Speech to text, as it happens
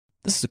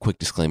This is a quick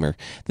disclaimer.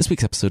 This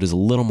week's episode is a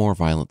little more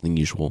violent than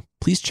usual.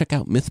 Please check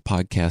out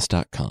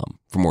mythpodcast.com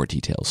for more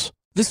details.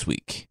 This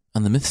week,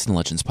 on the Myths and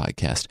Legends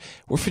podcast,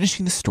 we're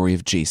finishing the story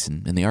of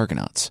Jason and the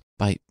Argonauts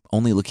by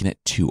only looking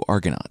at two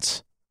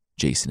Argonauts,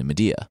 Jason and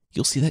Medea.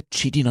 You'll see that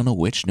cheating on a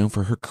witch known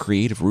for her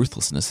creative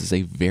ruthlessness is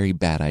a very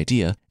bad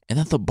idea, and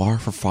that the bar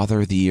for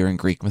Father of the Year in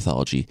Greek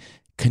mythology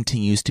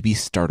continues to be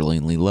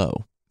startlingly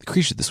low. The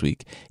creature this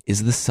week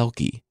is the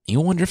Selkie.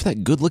 You'll wonder if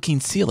that good-looking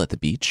seal at the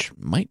beach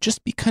might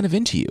just be kind of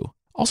into you.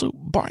 Also,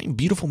 barring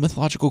beautiful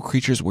mythological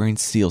creatures wearing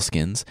seal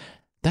skins,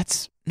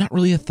 that's not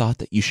really a thought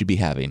that you should be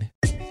having.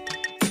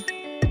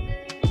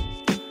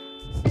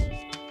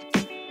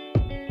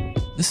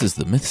 This is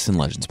the Myths and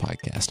Legends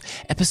podcast,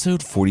 episode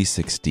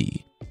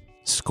 46D,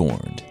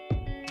 Scorned.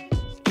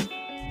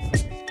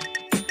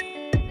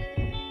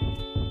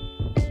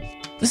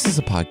 This is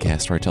a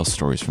podcast where I tell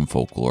stories from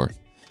folklore.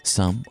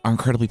 Some are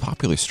incredibly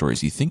popular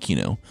stories you think you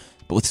know,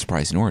 but with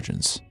surprising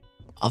origins.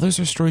 Others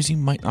are stories you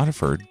might not have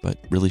heard, but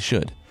really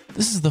should.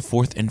 This is the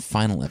fourth and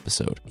final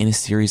episode in a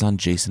series on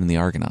Jason and the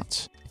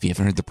Argonauts. If you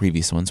haven't heard the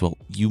previous ones, well,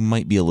 you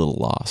might be a little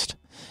lost.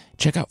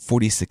 Check out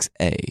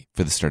 46A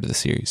for the start of the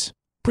series.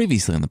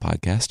 Previously on the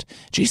podcast,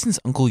 Jason's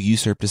uncle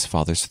usurped his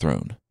father's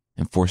throne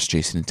and forced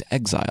Jason into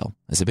exile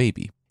as a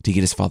baby. To get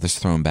his father's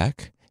throne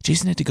back,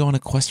 Jason had to go on a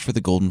quest for the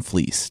Golden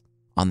Fleece.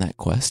 On that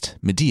quest,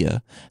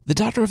 Medea, the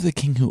daughter of the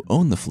king who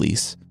owned the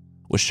fleece,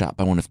 was shot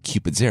by one of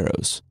Cupid's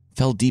arrows,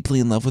 fell deeply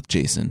in love with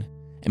Jason,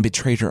 and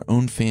betrayed her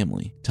own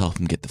family to help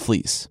him get the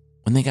fleece.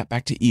 When they got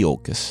back to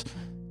Iolcus,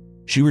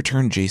 she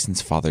returned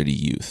Jason's father to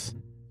youth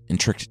and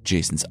tricked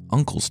Jason's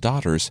uncle's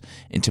daughters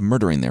into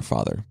murdering their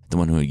father, the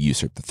one who had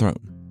usurped the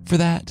throne. For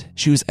that,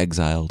 she was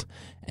exiled,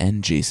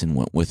 and Jason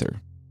went with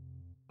her.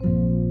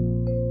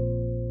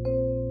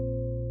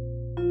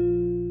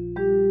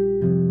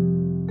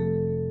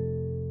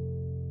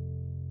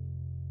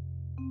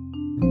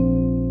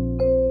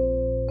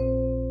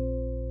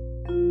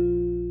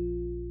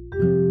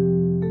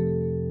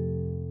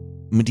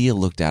 Medea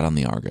looked out on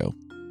the Argo,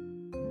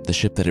 the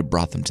ship that had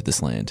brought them to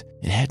this land.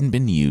 It hadn't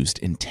been used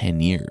in 10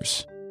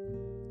 years.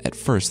 At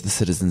first, the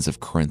citizens of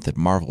Corinth had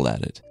marveled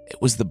at it.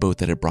 It was the boat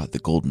that had brought the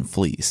Golden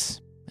Fleece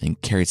and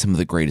carried some of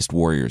the greatest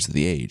warriors of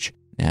the age.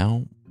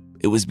 Now,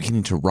 it was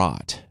beginning to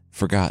rot,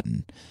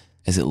 forgotten,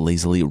 as it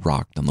lazily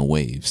rocked on the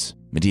waves.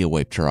 Medea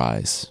wiped her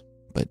eyes,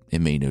 but it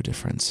made no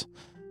difference.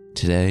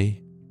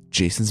 Today,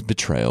 Jason's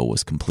betrayal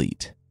was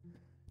complete.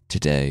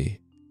 Today,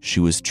 she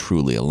was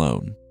truly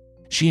alone.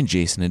 She and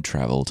Jason had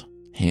traveled,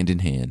 hand in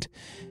hand,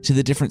 to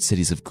the different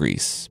cities of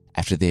Greece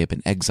after they had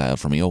been exiled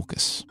from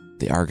Iolcus.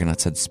 The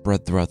Argonauts had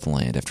spread throughout the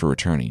land after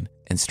returning,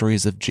 and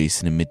stories of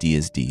Jason and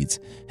Medea's deeds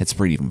had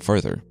spread even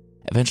further.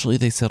 Eventually,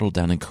 they settled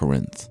down in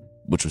Corinth,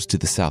 which was to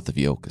the south of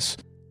Iolcus.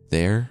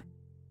 There,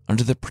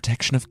 under the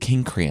protection of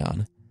King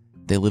Creon,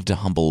 they lived a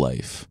humble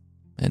life,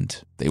 and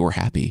they were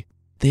happy.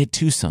 They had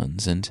 2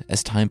 sons, and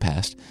as time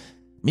passed,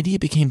 Medea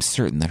became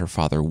certain that her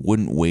father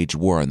wouldn't wage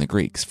war on the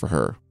Greeks for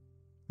her.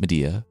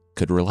 Medea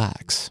could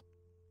relax.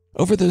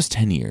 Over those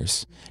 10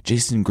 years,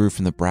 Jason grew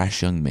from the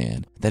brash young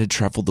man that had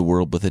traveled the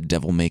world with a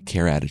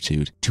devil-may-care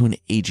attitude to an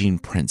aging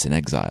prince in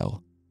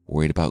exile,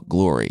 worried about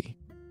glory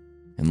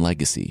and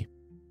legacy.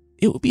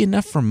 It would be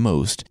enough for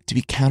most to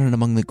be counted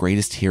among the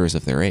greatest heroes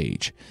of their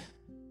age,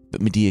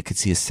 but Medea could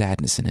see a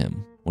sadness in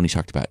him when he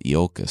talked about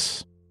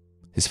Iolcus,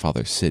 his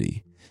father's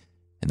city,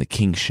 and the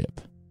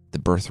kingship, the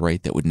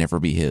birthright that would never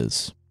be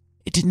his.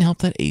 It didn't help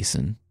that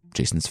Aeson,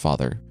 Jason's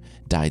father,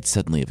 died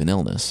suddenly of an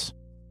illness.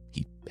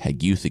 He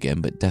had youth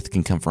again, but death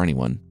can come for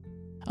anyone,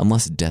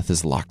 unless death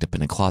is locked up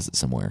in a closet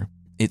somewhere.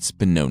 It's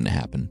been known to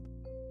happen.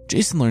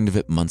 Jason learned of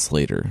it months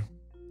later,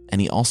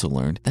 and he also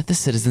learned that the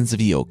citizens of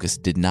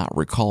Iolcus did not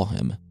recall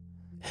him,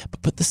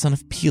 but put the son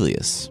of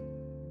Peleus,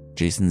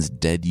 Jason's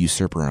dead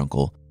usurper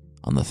uncle,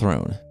 on the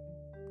throne.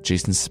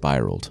 Jason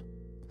spiraled.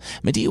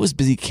 Medea was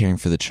busy caring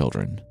for the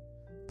children,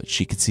 but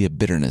she could see a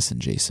bitterness in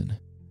Jason.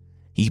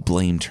 He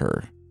blamed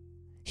her.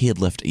 He had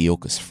left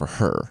Iolcus for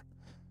her.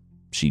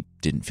 She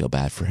didn't feel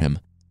bad for him.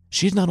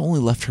 She had not only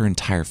left her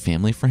entire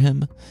family for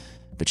him,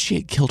 but she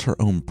had killed her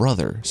own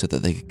brother so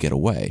that they could get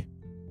away.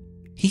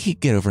 He could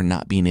get over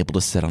not being able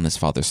to sit on his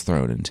father's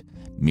throne and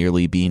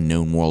merely being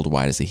known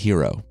worldwide as a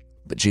hero,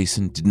 but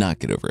Jason did not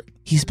get over it.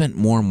 He spent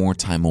more and more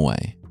time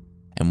away,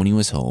 and when he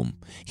was home,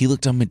 he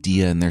looked on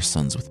Medea and their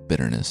sons with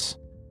bitterness.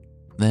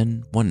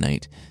 Then, one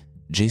night,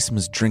 Jason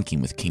was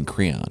drinking with King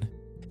Creon.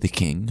 The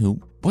king,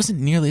 who wasn't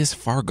nearly as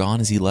far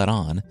gone as he let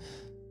on,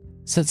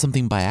 said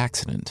something by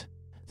accident,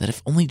 that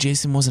if only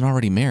Jason wasn't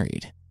already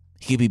married,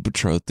 he could be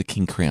betrothed to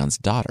King Creon's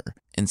daughter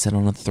and set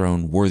on a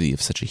throne worthy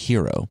of such a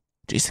hero.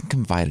 Jason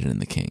confided in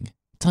the king,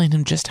 telling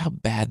him just how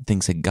bad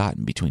things had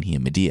gotten between he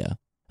and Medea.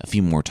 A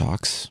few more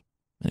talks,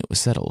 and it was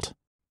settled.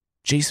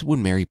 Jason would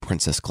marry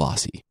Princess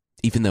Glossie,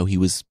 even though he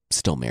was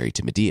still married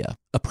to Medea,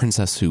 a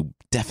princess who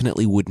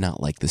definitely would not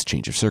like this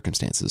change of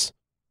circumstances.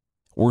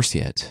 Worse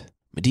yet,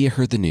 Medea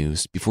heard the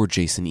news before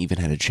Jason even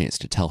had a chance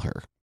to tell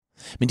her.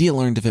 Medea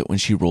learned of it when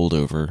she rolled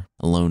over,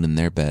 alone in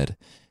their bed,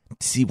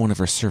 to see one of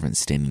her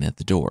servants standing at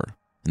the door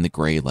in the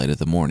gray light of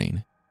the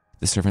morning.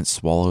 The servant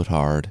swallowed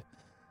hard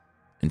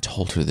and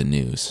told her the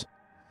news.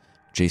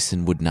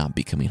 Jason would not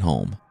be coming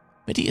home.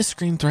 Medea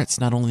screamed threats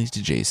not only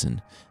to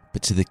Jason,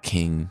 but to the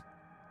king,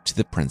 to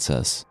the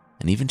princess,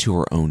 and even to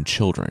her own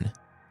children.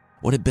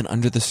 What had been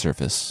under the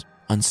surface,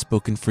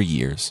 unspoken for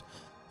years,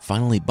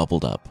 finally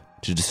bubbled up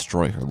to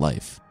destroy her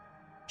life.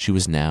 She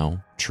was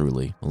now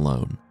truly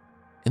alone.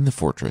 In the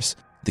fortress,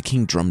 the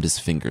king drummed his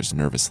fingers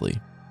nervously.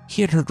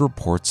 He had heard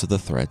reports of the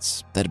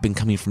threats that had been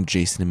coming from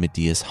Jason and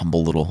Medea's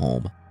humble little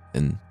home,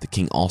 and the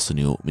king also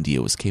knew what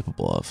Medea was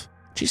capable of.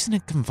 Jason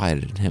had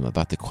confided in him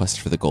about the quest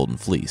for the Golden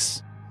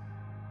Fleece,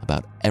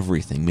 about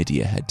everything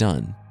Medea had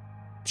done.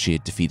 She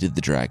had defeated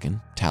the dragon,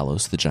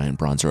 Talos, the giant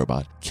bronze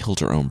robot, killed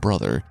her own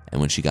brother,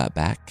 and when she got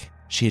back,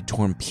 she had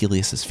torn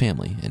Peleus'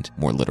 family, and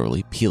more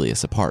literally,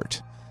 Peleus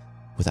apart,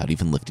 without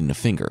even lifting a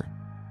finger.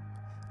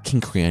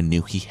 King Creon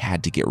knew he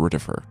had to get rid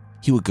of her.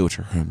 He would go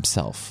to her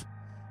himself,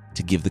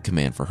 to give the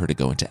command for her to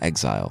go into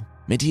exile.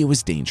 Medea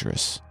was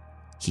dangerous.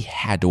 He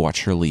had to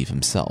watch her leave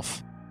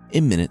himself.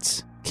 In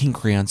minutes, King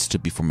Creon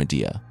stood before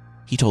Medea.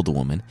 He told the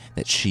woman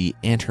that she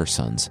and her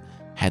sons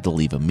had to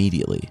leave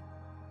immediately.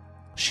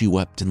 She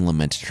wept and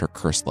lamented her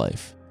cursed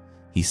life.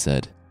 He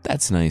said,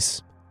 "That's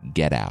nice.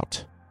 Get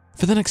out."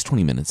 For the next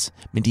 20 minutes,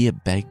 Medea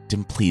begged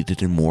and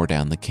pleaded and wore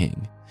down the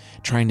king,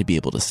 trying to be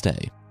able to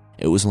stay.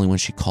 It was only when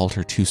she called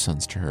her 2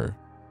 sons to her,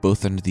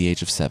 both under the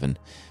age of 7,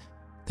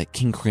 that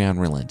King Creon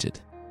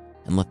relented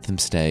and let them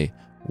stay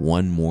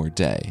one more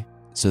day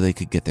so they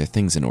could get their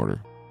things in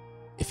order.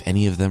 If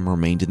any of them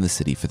remained in the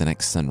city for the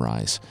next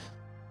sunrise,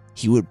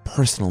 he would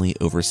personally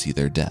oversee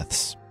their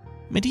deaths.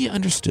 Medea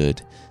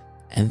understood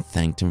and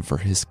thanked him for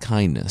his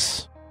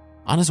kindness.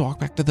 On his walk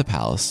back to the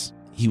palace,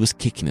 he was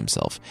kicking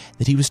himself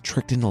that he was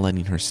tricked into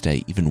letting her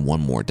stay even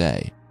one more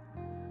day.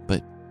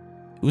 But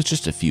it was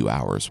just a few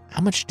hours.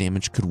 How much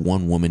damage could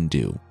one woman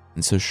do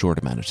in so short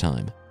amount of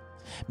time?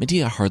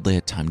 Medea hardly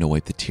had time to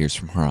wipe the tears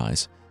from her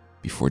eyes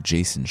before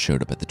Jason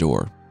showed up at the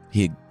door.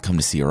 He had come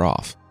to see her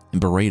off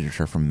and berated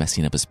her for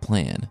messing up his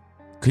plan.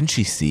 Couldn't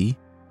she see?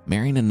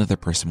 Marrying another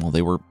person while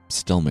they were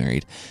still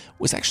married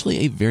was actually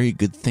a very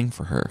good thing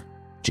for her.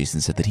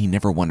 Jason said that he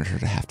never wanted her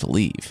to have to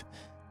leave.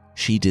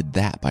 She did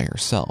that by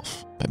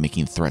herself, by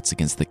making threats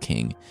against the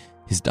king,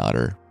 his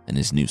daughter, and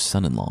his new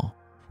son-in-law.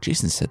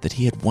 Jason said that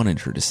he had wanted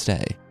her to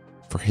stay,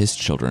 for his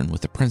children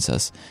with the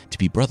princess to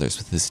be brothers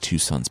with his 2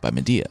 sons by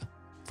Medea,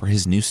 for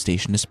his new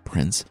station as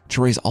prince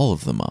to raise all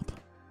of them up.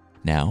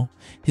 Now,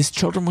 his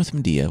children with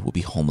Medea will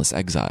be homeless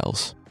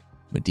exiles.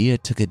 Medea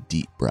took a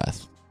deep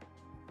breath.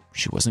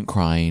 She wasn't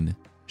crying.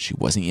 She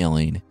wasn't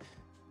yelling.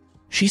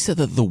 She said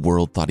that the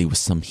world thought he was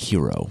some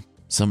hero,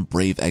 some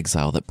brave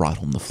exile that brought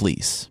home the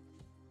fleece.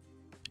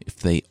 If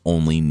they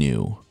only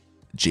knew.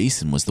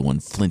 Jason was the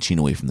one flinching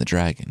away from the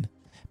dragon,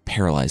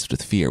 paralyzed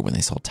with fear when they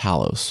saw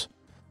Talos.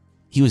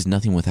 He was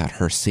nothing without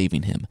her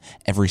saving him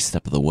every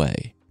step of the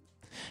way.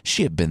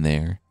 She had been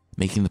there,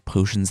 making the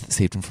potions that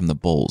saved him from the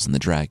bulls and the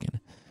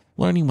dragon,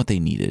 learning what they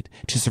needed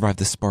to survive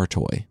the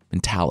Spartoi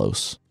and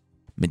Talos.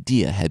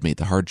 Medea had made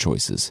the hard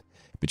choices,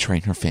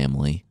 betraying her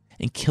family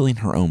and killing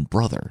her own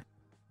brother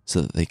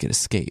so that they could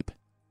escape.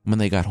 When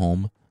they got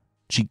home,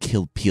 she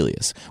killed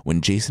Peleus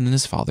when Jason and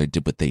his father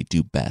did what they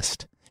do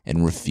best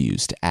and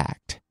refused to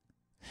act.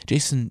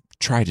 Jason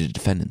tried to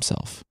defend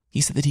himself.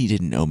 He said that he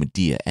didn't owe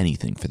Medea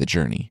anything for the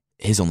journey.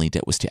 His only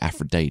debt was to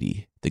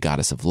Aphrodite, the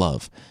goddess of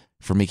love,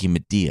 for making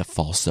Medea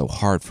fall so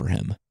hard for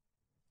him.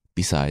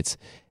 Besides,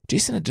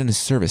 Jason had done a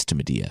service to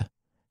Medea,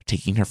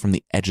 taking her from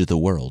the edge of the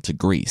world to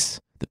Greece,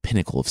 the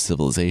pinnacle of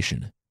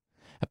civilization,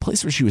 a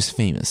place where she was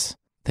famous,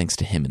 thanks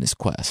to him and his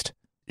quest.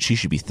 She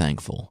should be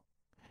thankful.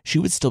 She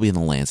would still be in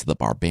the lands of the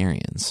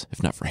barbarians,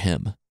 if not for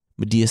him.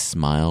 Medea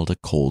smiled a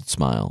cold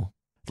smile.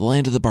 The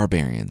land of the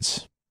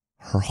barbarians.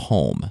 Her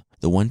home,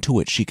 the one to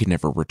which she could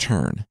never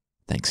return,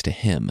 thanks to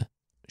him.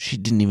 She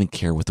didn't even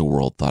care what the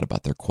world thought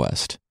about their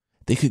quest.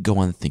 They could go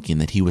on thinking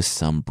that he was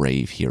some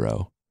brave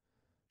hero.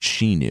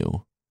 She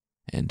knew,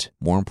 and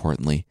more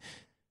importantly,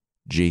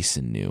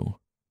 Jason knew,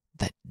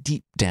 that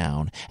deep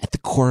down, at the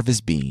core of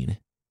his being,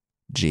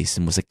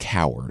 Jason was a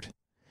coward.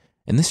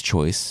 And this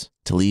choice,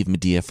 to leave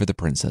Medea for the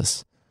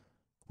princess,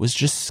 was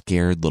just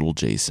scared little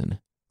Jason,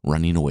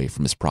 running away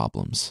from his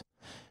problems.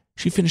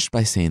 She finished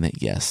by saying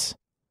that yes,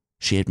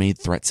 she had made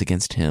threats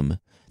against him,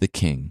 the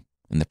king,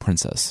 and the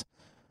princess.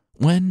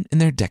 When, in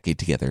their decade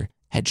together,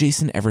 had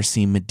Jason ever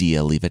seen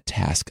Medea leave a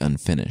task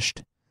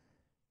unfinished?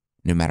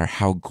 No matter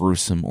how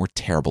gruesome or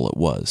terrible it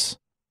was,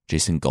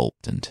 Jason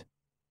gulped and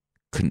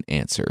couldn't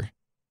answer.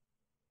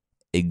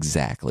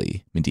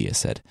 "Exactly," Medea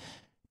said.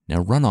 "Now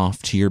run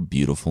off to your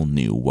beautiful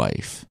new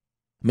wife."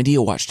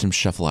 Medea watched him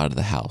shuffle out of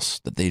the house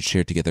that they had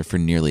shared together for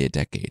nearly a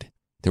decade.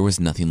 There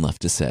was nothing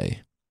left to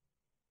say.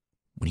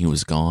 When he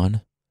was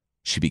gone,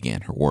 she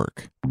began her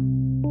work.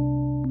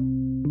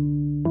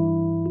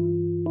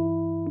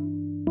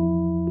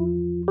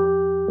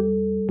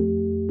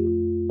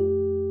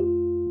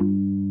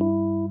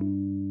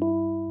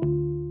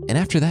 And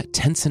after that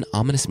tense and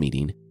ominous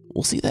meeting,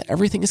 we'll see that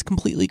everything is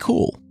completely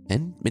cool,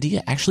 and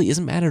Medea actually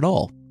isn't mad at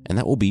all, and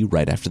that will be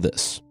right after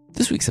this.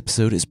 This week's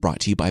episode is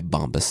brought to you by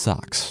Bombas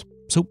Socks.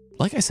 So,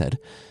 like I said,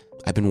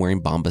 I've been wearing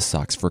Bombas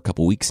socks for a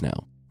couple weeks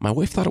now. My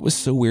wife thought it was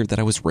so weird that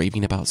I was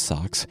raving about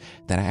socks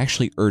that I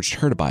actually urged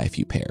her to buy a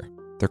few pair.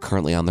 They're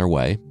currently on their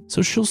way,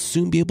 so she'll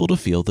soon be able to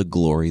feel the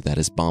glory that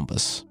is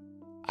Bombas.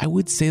 I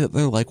would say that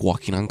they're like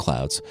walking on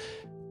clouds,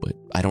 but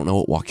I don't know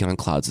what walking on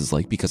clouds is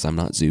like because I'm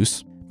not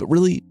Zeus. But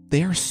really,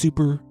 they are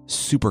super,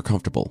 super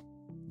comfortable.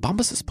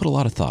 Bombas has put a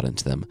lot of thought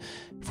into them.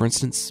 For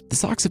instance, the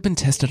socks have been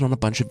tested on a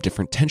bunch of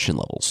different tension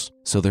levels,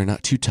 so they're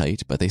not too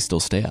tight, but they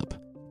still stay up.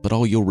 But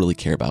all you'll really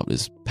care about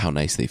is how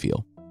nice they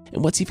feel.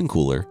 And what's even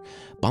cooler,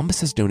 Bombas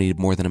has donated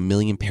more than 1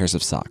 million pairs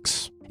of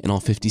socks in all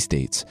 50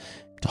 states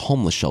to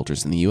homeless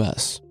shelters in the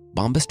US.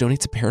 Bombas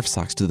donates a pair of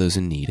socks to those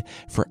in need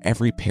for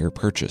every pair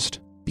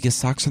purchased, because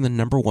socks are the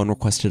 #1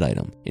 requested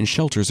item in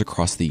shelters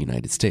across the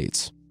United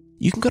States.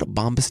 You can go to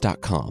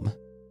bombas.com,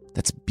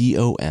 that's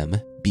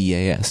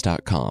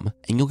BOMBAS.com,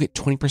 and you'll get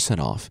 20%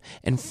 off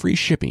and free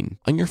shipping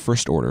on your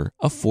first order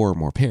of 4 or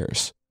more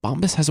pairs.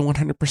 Bombas has a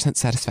 100%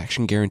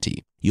 satisfaction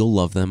guarantee. You'll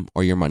love them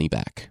or your money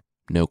back.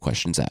 No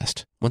questions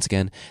asked. Once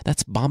again,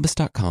 that's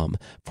bombas.com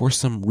for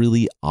some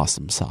really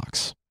awesome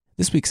socks.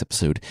 This week's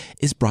episode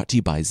is brought to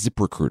you by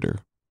ZipRecruiter.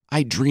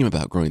 I dream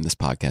about growing this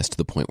podcast to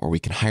the point where we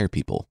can hire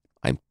people.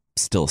 I'm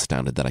still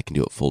astounded that I can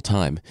do it full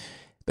time.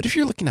 But if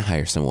you're looking to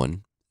hire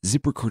someone,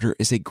 ZipRecruiter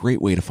is a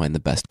great way to find the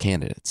best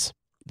candidates.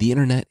 The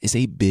internet is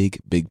a big,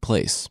 big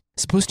place.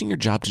 So posting your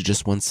job to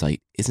just one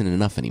site isn't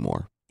enough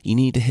anymore. You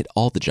need to hit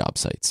all the job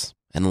sites.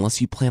 And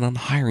unless you plan on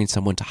hiring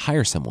someone to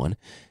hire someone,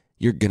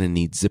 you're going to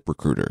need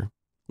ZipRecruiter.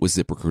 With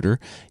ZipRecruiter,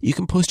 you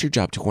can post your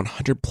job to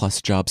 100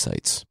 plus job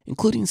sites,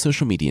 including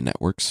social media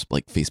networks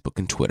like Facebook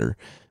and Twitter,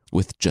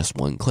 with just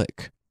one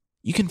click.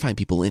 You can find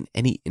people in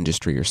any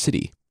industry or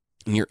city,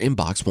 and your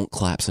inbox won't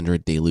collapse under a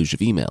deluge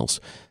of emails.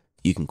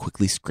 You can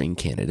quickly screen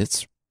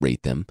candidates,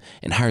 rate them,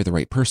 and hire the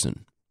right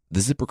person. The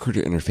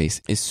ZipRecruiter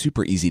interface is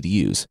super easy to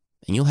use,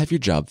 and you'll have your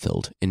job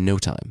filled in no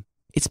time.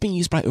 It's being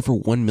used by over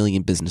 1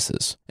 million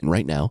businesses, and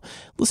right now,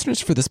 listeners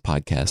for this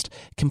podcast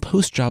can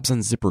post jobs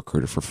on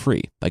ZipRecruiter for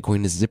free by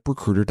going to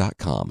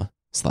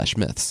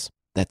ziprecruiter.com/myths.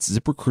 That's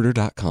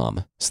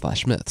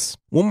ziprecruiter.com/myths.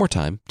 One more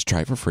time, to try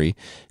it for free,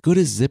 go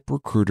to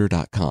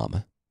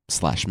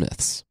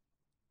ziprecruiter.com/myths.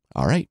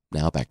 All right,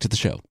 now back to the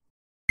show.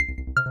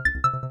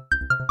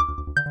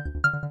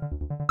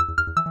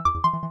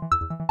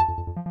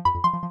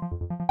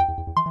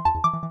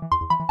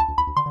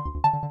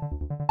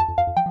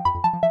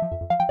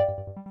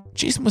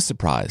 Jason was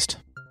surprised.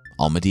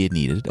 All Medea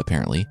needed,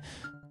 apparently,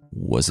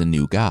 was a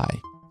new guy.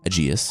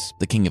 Aegeus,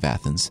 the king of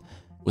Athens,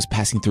 was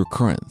passing through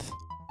Corinth,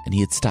 and he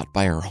had stopped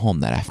by her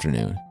home that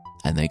afternoon,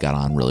 and they got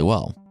on really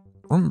well.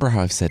 Remember how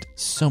I've said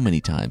so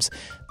many times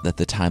that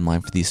the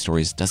timeline for these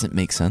stories doesn't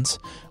make sense?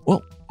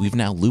 Well, we've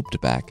now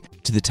looped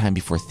back to the time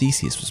before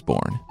Theseus was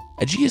born.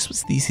 Aegeus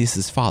was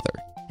Theseus' father,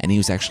 and he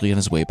was actually on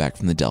his way back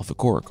from the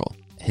Delphic Oracle.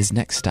 His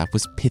next stop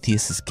was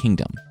Pythias'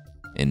 kingdom,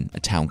 in a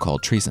town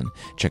called Treason.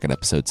 Check out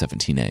episode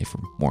 17a for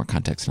more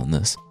context on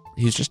this.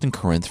 He was just in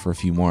Corinth for a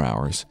few more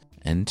hours,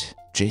 and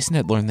Jason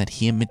had learned that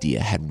he and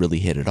Medea had really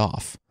hit it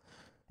off,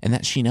 and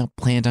that she now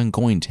planned on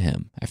going to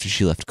him after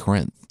she left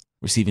Corinth,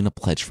 receiving a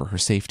pledge for her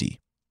safety.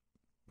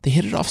 They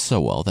hit it off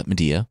so well that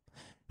Medea,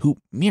 who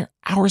mere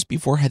hours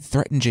before had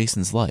threatened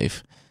Jason's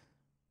life,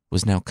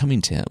 was now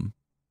coming to him,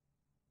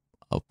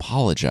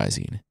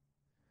 apologizing.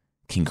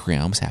 King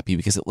Creon was happy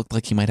because it looked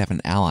like he might have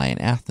an ally in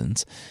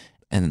Athens,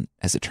 and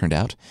as it turned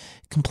out,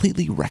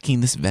 completely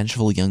wrecking this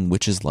vengeful young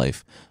witch's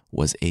life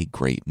was a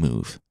great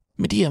move.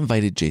 Medea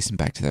invited Jason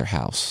back to their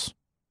house.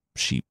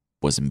 She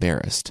was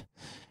embarrassed.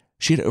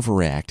 She had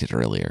overreacted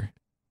earlier.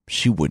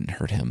 She wouldn't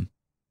hurt him.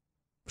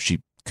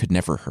 She could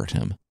never hurt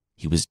him.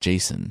 He was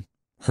Jason,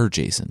 her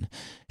Jason.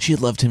 She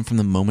had loved him from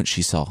the moment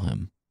she saw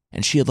him,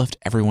 and she had left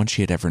everyone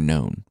she had ever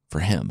known for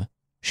him.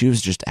 She was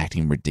just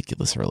acting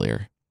ridiculous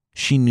earlier.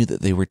 She knew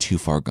that they were too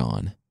far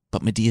gone.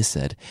 But Medea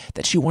said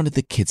that she wanted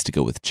the kids to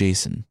go with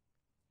Jason.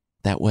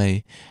 That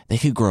way, they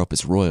could grow up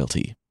as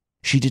royalty.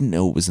 She didn't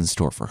know what was in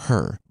store for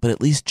her, but at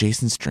least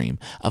Jason's dream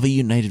of a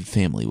united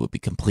family would be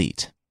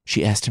complete.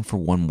 She asked him for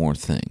one more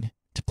thing,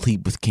 to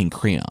plead with King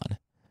Creon,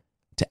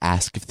 to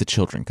ask if the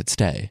children could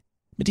stay.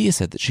 Medea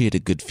said that she had a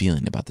good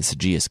feeling about this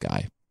Aegeus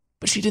guy,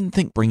 but she didn't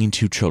think bringing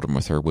 2 children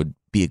with her would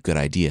be a good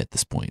idea at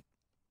this point.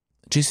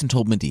 Jason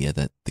told Medea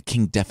that the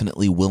king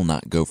definitely will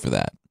not go for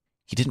that.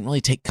 He didn't really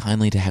take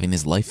kindly to having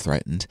his life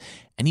threatened,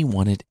 and he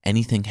wanted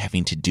anything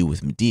having to do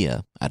with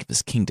Medea out of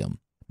his kingdom.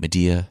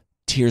 Medea,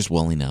 tears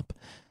welling up,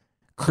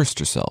 cursed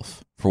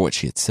herself for what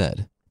she had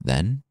said.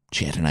 Then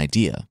she had an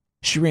idea.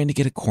 She ran to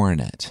get a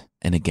coronet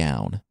and a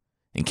gown,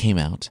 and came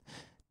out,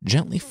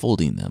 gently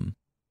folding them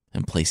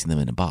and placing them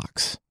in a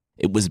box.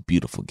 It was a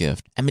beautiful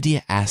gift, and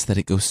Medea asked that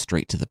it go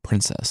straight to the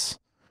princess,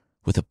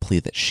 with a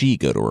plea that she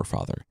go to her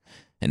father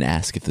and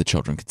ask if the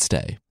children could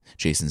stay.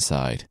 Jason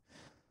sighed.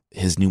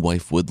 His new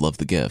wife would love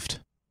the gift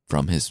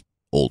from his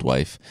old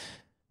wife.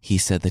 He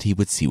said that he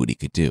would see what he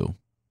could do.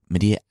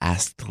 Medea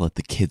asked to let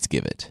the kids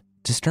give it,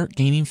 to start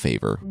gaining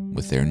favor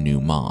with their new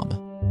mom.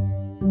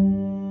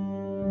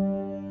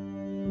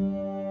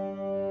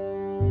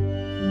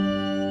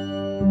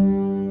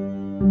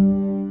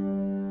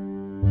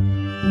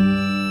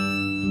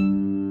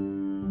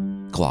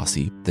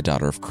 Glossie, the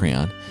daughter of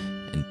Creon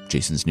and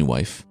Jason's new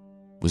wife,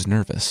 was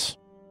nervous.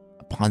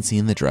 Upon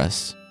seeing the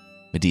dress,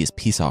 Medea's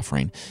peace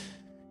offering,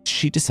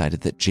 she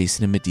decided that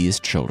Jason and Medea's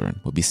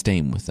children would be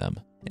staying with them,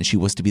 and she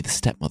was to be the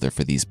stepmother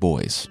for these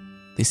boys.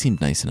 They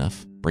seemed nice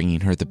enough, bringing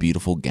her the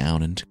beautiful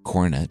gown and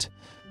coronet,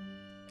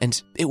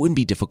 and it wouldn't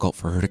be difficult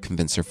for her to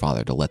convince her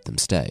father to let them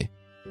stay.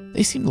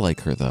 They seemed to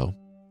like her, though.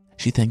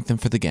 She thanked them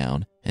for the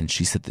gown, and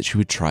she said that she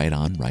would try it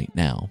on right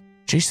now.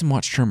 Jason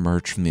watched her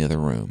emerge from the other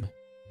room,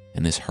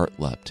 and his heart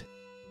leapt.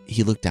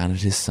 He looked down at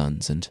his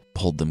sons and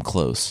pulled them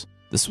close.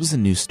 This was a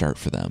new start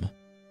for them.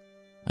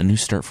 A new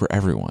start for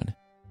everyone.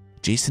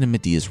 Jason and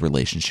Medea's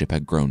relationship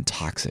had grown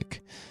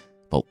toxic.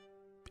 Well,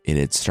 it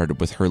had started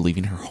with her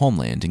leaving her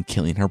homeland and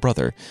killing her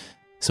brother,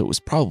 so it was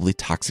probably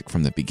toxic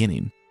from the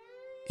beginning.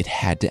 It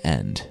had to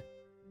end.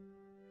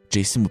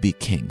 Jason would be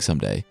king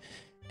someday,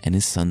 and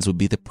his sons would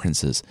be the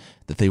princes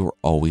that they were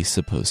always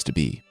supposed to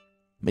be.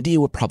 Medea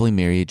would probably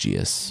marry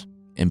Aegeus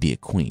and be a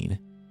queen.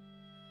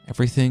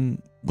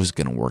 Everything was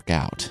going to work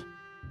out.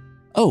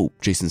 "Oh,"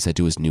 Jason said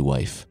to his new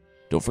wife,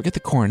 "don't forget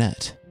the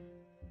coronet."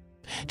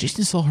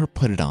 Jason saw her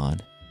put it on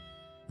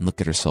and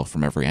look at herself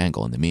from every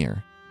angle in the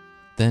mirror.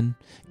 Then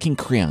King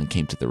Creon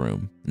came to the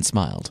room and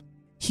smiled.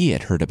 He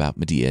had heard about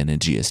Medea and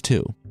Aegeus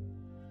too.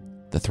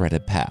 The threat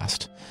had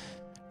passed.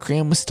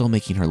 Creon was still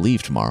making her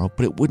leave tomorrow,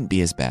 but it wouldn't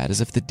be as bad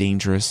as if the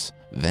dangerous,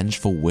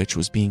 vengeful witch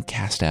was being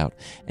cast out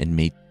and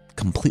made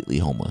completely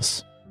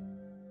homeless.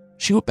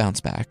 She would bounce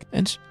back,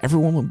 and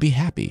everyone would be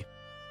happy.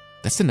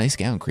 "That's a nice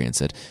gown," Creon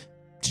said.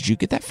 "Did you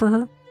get that for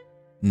her?"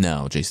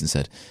 "No," Jason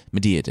said.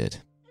 "Medea did.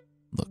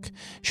 Look,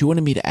 she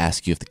wanted me to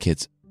ask you if the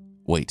kids..."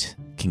 "Wait,"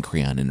 King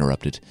Creon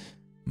interrupted.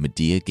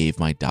 "Medea gave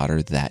my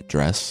daughter that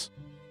dress?"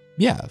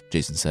 "Yeah,"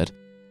 Jason said.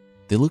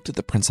 They looked at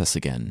the princess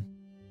again,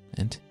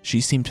 and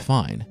she seemed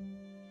fine.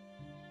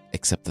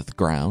 Except that the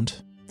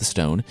ground, the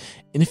stone,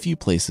 in a few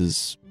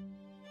places,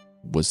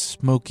 was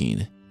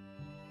smoking,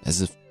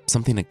 as if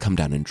something had come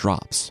down in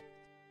drops.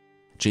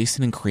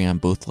 Jason and Creon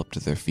both leapt to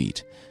their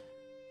feet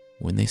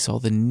when they saw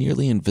the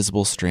nearly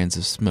invisible strands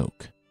of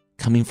smoke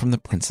coming from the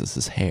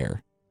princess's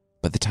hair.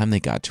 By the time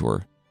they got to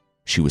her,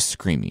 she was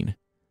screaming,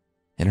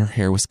 and her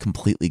hair was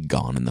completely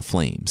gone in the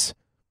flames.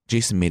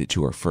 Jason made it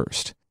to her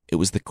first. It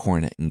was the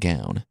coronet and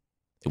gown.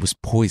 It was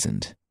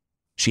poisoned.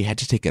 She had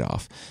to take it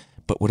off,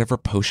 but whatever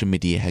potion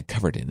Medea had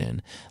covered it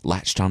in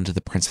latched onto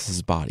the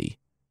princess's body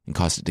and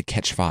caused it to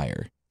catch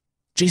fire.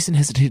 Jason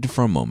hesitated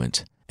for a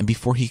moment, and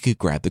before he could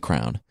grab the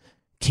crown,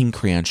 King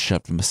Creon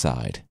shoved him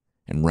aside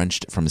and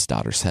wrenched it from his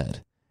daughter's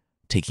head,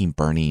 taking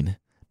burning,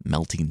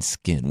 melting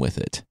skin with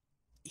it.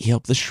 He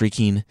helped the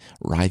shrieking,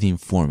 writhing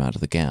form out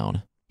of the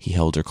gown. He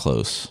held her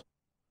close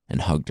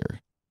and hugged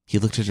her. He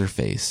looked at her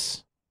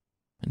face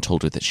and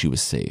told her that she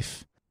was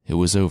safe. It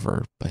was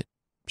over, but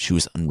she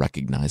was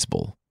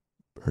unrecognizable.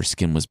 Her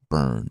skin was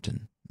burned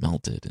and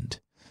melted and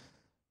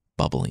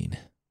bubbling,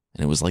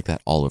 and it was like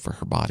that all over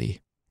her body.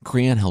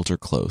 Creon held her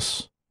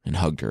close and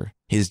hugged her.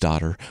 His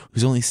daughter,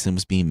 whose only sin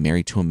was being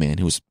married to a man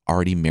who was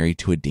already married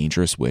to a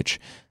dangerous witch,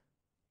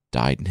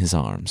 died in his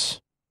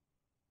arms.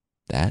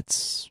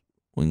 That's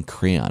when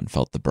Creon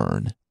felt the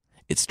burn.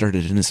 It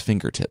started in his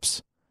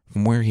fingertips,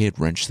 from where he had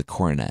wrenched the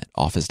coronet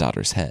off his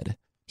daughter's head.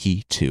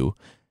 He, too,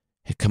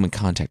 had come in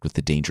contact with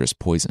the dangerous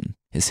poison.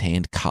 His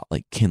hand caught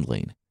like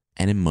kindling,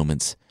 and in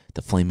moments,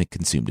 the flame had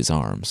consumed his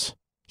arms.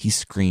 He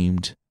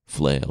screamed,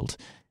 flailed,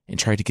 and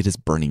tried to get his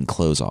burning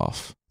clothes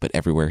off, but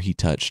everywhere he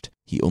touched,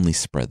 he only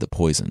spread the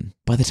poison.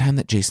 By the time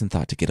that Jason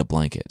thought to get a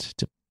blanket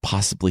to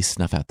possibly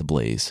snuff out the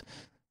blaze,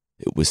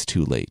 it was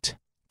too late.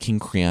 King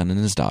Creon and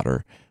his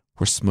daughter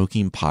were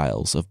smoking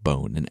piles of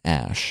bone and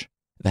ash.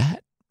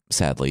 That,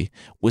 sadly,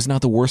 was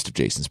not the worst of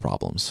Jason's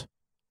problems.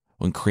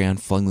 When Creon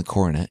flung the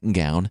coronet and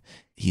gown,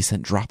 he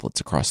sent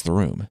droplets across the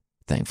room.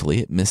 Thankfully,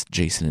 it missed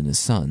Jason and his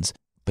sons,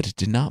 but it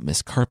did not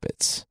miss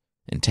carpets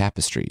and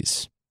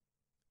tapestries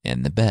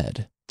and the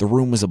bed. The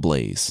room was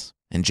ablaze,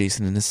 and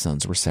Jason and his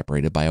sons were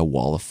separated by a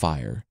wall of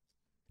fire.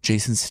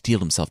 Jason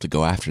steeled himself to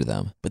go after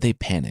them, but they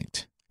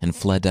panicked and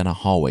fled down a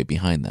hallway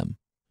behind them.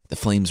 The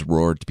flames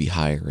roared to be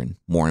higher and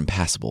more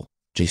impassable.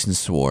 Jason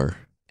swore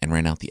and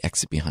ran out the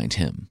exit behind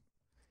him.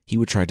 He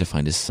would try to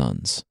find his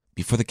sons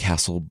before the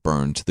castle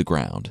burned to the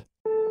ground.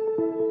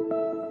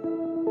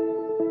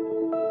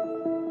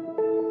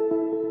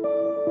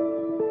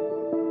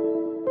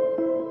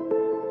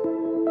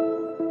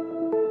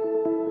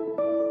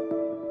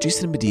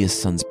 Jason and Medea's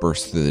sons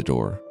burst through the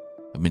door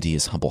of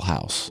Medea's humble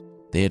house.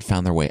 They had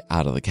found their way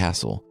out of the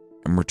castle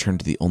and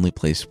returned to the only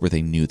place where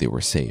they knew they were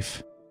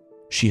safe.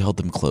 She held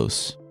them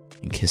close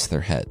and kissed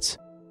their heads.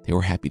 They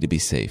were happy to be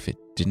safe. It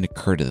didn't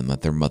occur to them that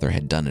their mother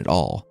had done it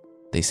all.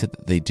 They said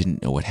that they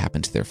didn't know what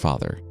happened to their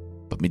father,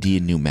 but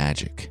Medea knew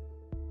magic.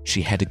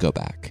 She had to go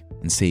back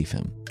and save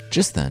him.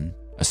 Just then,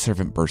 a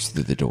servant burst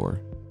through the door.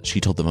 She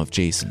told them of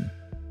Jason.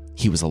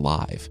 He was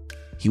alive.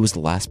 He was the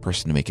last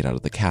person to make it out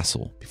of the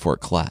castle before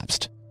it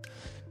collapsed.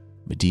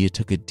 Medea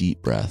took a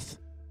deep breath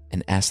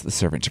and asked the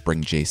servant to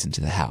bring Jason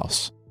to the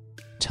house.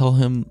 "Tell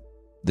him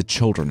the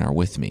children are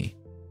with me,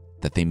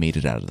 that they made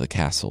it out of the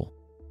castle."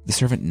 The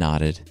servant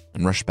nodded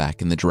and rushed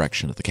back in the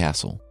direction of the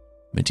castle.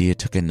 Medea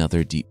took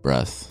another deep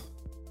breath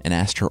and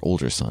asked her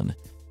older son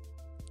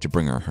to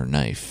bring her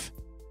knife.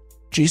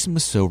 Jason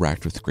was so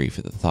racked with grief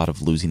at the thought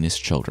of losing his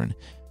children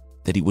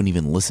that he wouldn't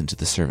even listen to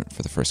the servant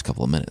for the first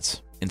couple of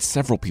minutes, and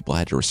several people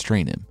had to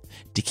restrain him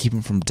to keep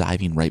him from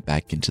diving right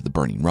back into the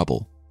burning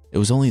rubble. It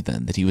was only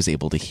then that he was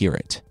able to hear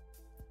it.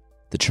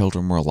 The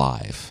children were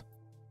alive,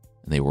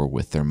 and they were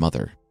with their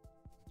mother.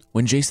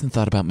 When Jason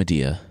thought about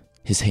Medea,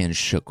 his hands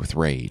shook with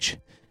rage.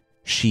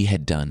 She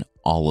had done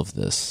all of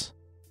this.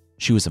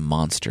 She was a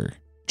monster.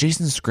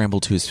 Jason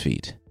scrambled to his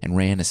feet and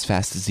ran as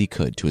fast as he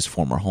could to his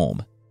former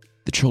home.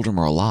 The children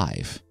were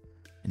alive,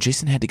 and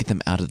Jason had to get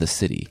them out of the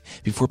city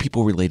before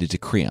people related to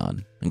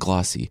Creon and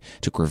Glossy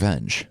took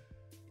revenge.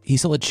 He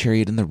saw a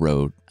chariot in the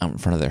road out in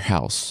front of their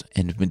house,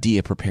 and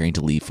Medea preparing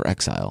to leave for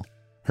exile.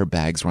 Her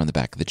bags were on the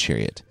back of the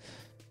chariot,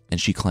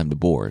 and she climbed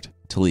aboard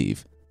to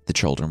leave. The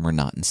children were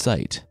not in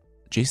sight.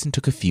 Jason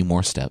took a few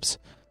more steps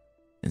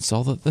and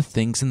saw that the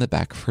things in the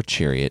back of her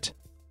chariot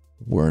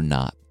were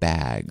not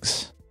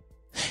bags.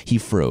 He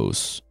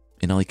froze,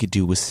 and all he could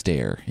do was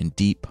stare in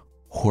deep,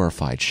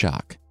 horrified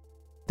shock.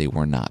 They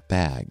were not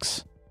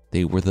bags.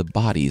 They were the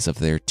bodies of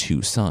their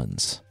 2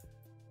 sons.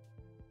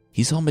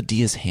 He saw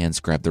Medea's hands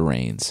grab the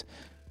reins.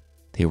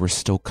 They were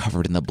still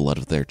covered in the blood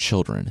of their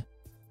children.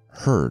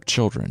 Her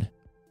children.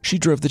 She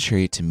drove the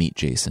chariot to meet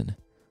Jason,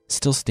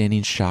 still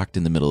standing shocked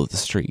in the middle of the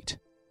street.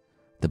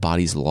 The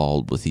bodies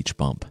lolled with each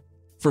bump.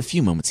 For a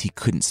few moments he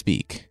couldn't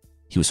speak.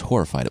 He was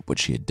horrified at what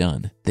she had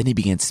done. Then he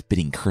began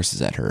spitting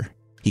curses at her.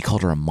 He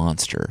called her a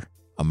monster,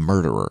 a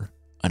murderer,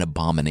 an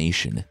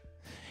abomination.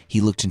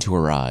 He looked into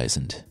her eyes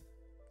and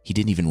he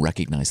didn't even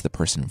recognize the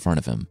person in front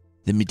of him.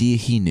 The Medea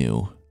he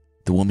knew,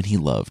 the woman he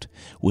loved,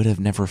 would have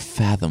never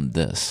fathomed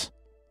this.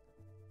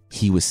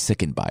 He was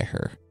sickened by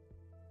her.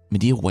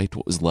 Medea wiped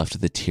what was left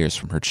of the tears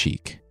from her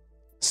cheek,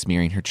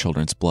 smearing her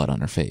children's blood on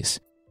her face.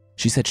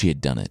 She said she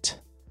had done it.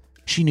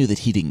 She knew that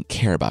he didn't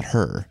care about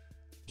her.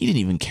 He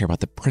didn't even care about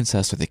the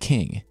princess or the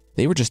king.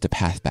 They were just a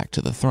path back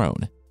to the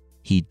throne.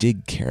 He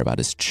did care about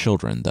his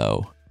children,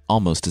 though,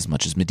 almost as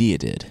much as Medea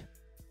did.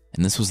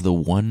 And this was the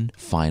one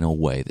final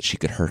way that she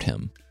could hurt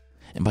him.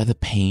 And by the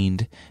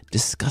pained,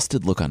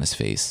 disgusted look on his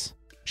face,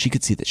 she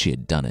could see that she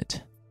had done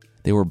it.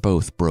 They were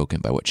both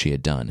broken by what she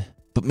had done.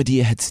 But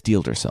Medea had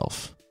steeled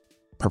herself,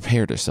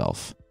 prepared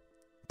herself.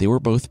 They were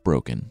both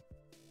broken,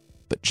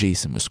 but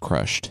Jason was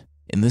crushed.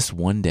 In this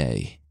one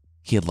day,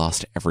 he had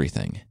lost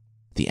everything.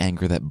 The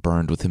anger that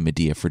burned within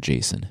Medea for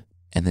Jason,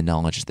 and the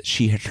knowledge that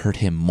she had hurt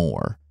him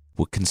more,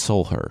 would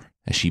console her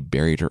as she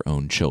buried her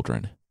own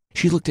children.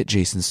 She looked at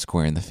Jason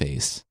square in the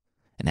face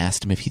and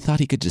asked him if he thought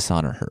he could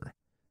dishonor her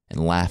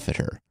and laugh at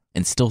her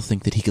and still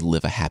think that he could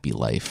live a happy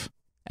life.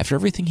 After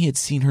everything he had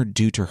seen her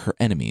do to her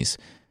enemies,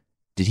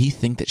 did he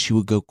think that she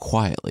would go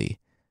quietly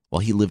while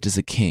he lived as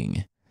a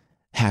king,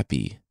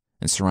 happy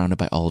and surrounded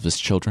by all of his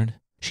children?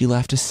 She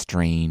laughed a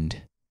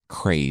strained,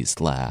 crazed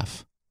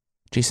laugh.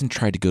 Jason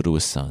tried to go to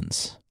his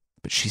sons,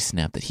 but she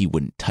snapped that he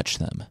wouldn't touch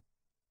them.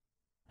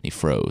 And he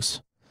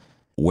froze.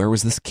 Where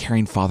was this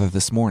caring father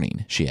this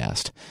morning, she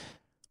asked,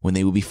 when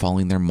they would be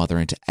following their mother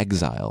into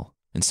exile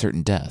and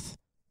certain death?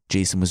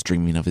 Jason was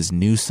dreaming of his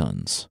new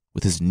sons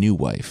with his new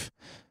wife.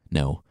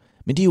 No,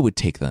 Medea would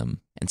take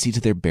them and see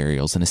to their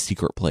burials in a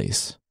secret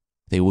place.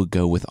 They would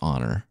go with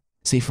honor,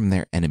 safe from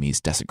their enemies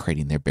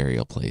desecrating their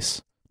burial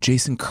place.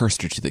 Jason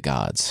cursed her to the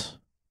gods,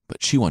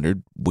 but she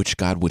wondered which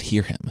god would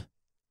hear him.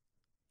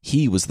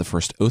 He was the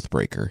first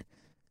oathbreaker.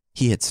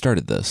 He had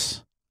started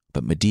this,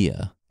 but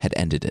Medea had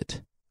ended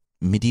it.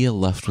 Medea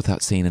left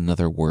without saying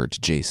another word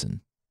to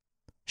Jason.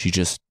 She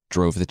just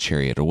drove the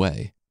chariot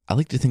away. I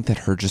like to think that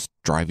her just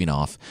driving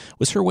off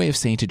was her way of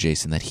saying to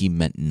Jason that he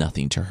meant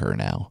nothing to her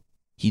now.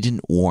 He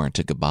didn't warrant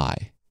a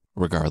goodbye.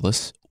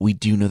 Regardless, we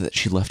do know that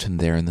she left him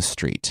there in the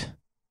street,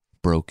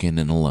 broken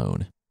and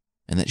alone,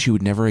 and that she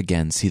would never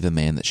again see the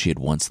man that she had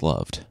once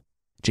loved.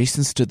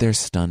 Jason stood there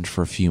stunned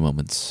for a few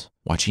moments,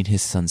 watching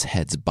his sons'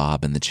 heads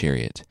bob in the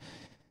chariot,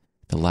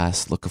 the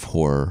last look of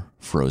horror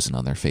frozen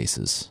on their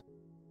faces.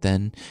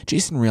 Then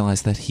Jason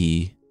realized that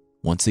he,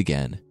 once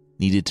again,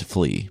 needed to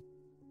flee.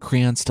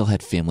 Creon still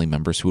had family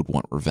members who would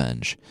want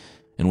revenge,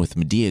 and with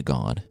Medea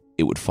gone,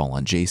 it would fall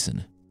on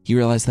Jason. He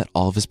realized that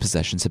all of his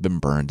possessions had been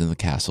burned in the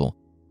castle,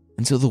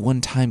 and so the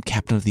one-time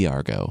captain of the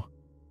Argo,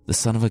 the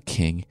son of a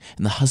king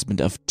and the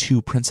husband of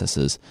 2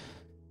 princesses,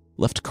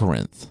 left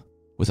Corinth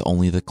with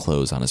only the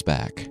clothes on his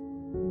back.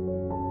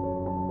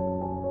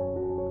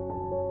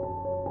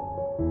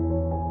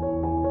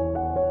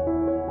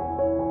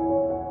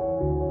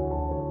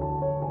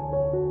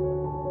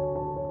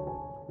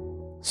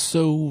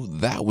 So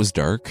that was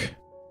dark.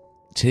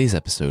 Today's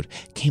episode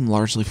came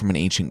largely from an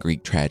ancient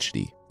Greek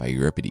tragedy by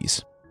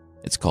Euripides.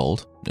 It's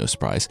called, no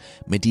surprise,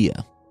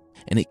 Medea,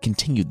 and it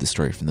continued the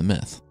story from the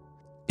myth.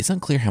 It's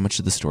unclear how much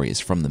of the story is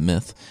from the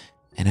myth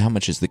and how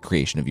much is the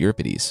creation of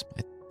Euripides.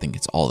 I think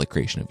it's all the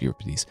creation of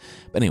Euripides.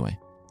 But anyway,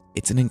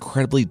 it's an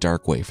incredibly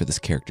dark way for this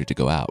character to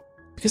go out,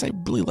 because I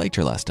really liked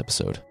her last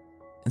episode.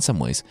 In some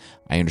ways,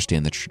 I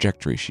understand the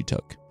trajectory she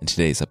took in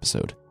today's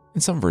episode.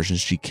 In some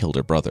versions, she killed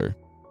her brother.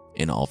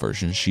 In all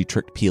versions, she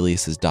tricked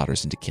Peleus'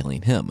 daughters into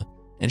killing him,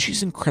 and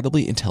she's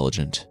incredibly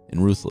intelligent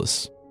and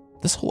ruthless.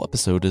 This whole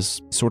episode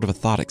is sort of a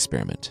thought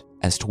experiment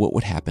as to what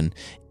would happen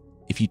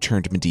if you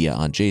turned Medea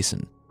on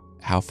Jason.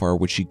 How far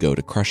would she go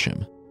to crush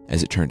him?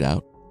 As it turned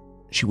out,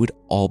 she would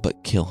all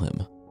but kill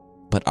him,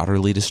 but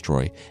utterly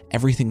destroy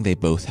everything they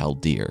both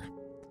held dear,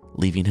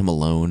 leaving him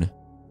alone,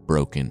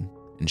 broken,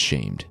 and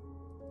shamed.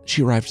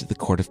 She arrived at the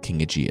court of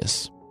King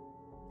Aegeus,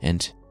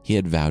 and he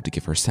had vowed to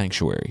give her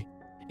sanctuary.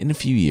 In a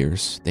few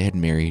years, they had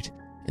married,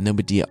 and though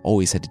Medea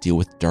always had to deal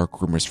with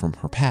dark rumors from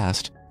her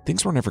past,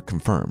 things were never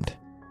confirmed.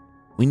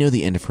 We know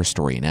the end of her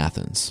story in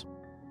Athens.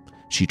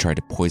 She tried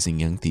to poison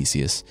young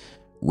Theseus,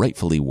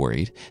 rightfully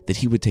worried that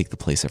he would take the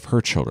place of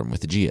her children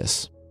with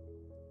Aegeus.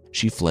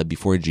 She fled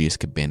before Aegeus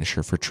could banish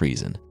her for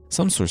treason.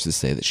 Some sources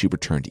say that she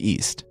returned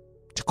east,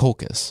 to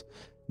Colchis,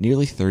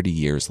 nearly 30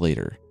 years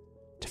later,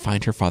 to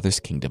find her father's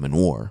kingdom in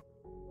war.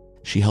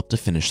 She helped to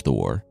finish the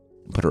war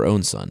and put her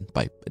own son,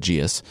 by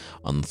Aegeus,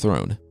 on the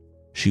throne.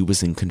 She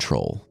was in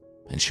control,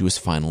 and she was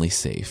finally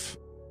safe,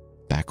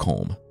 back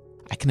home.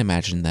 I can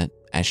imagine that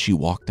as she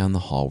walked down the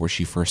hall where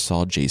she first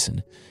saw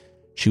Jason,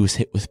 she was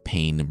hit with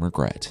pain and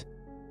regret.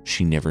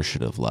 She never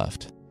should have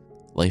left.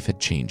 Life had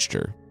changed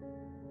her,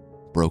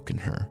 broken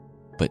her.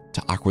 But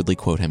to awkwardly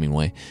quote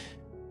Hemingway,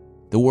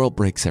 the world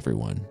breaks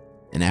everyone,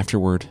 and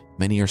afterward,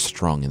 many are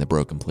strong in the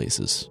broken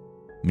places.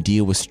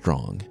 Medea was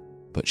strong,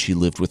 but she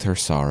lived with her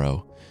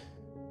sorrow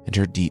and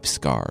her deep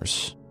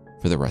scars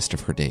for the rest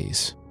of her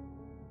days.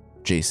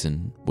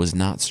 Jason was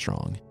not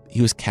strong.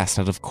 He was cast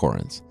out of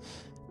Corinth,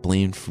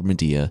 blamed for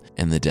Medea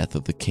and the death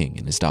of the king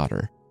and his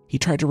daughter. He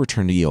tried to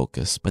return to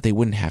Iolcus, but they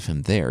wouldn't have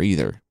him there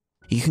either.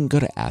 He can go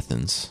to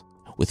Athens,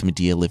 with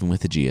Medea living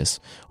with Aegeus,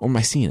 or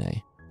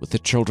Mycenae, with the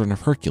children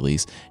of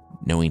Hercules,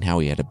 knowing how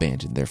he had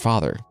abandoned their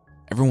father.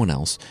 Everyone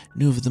else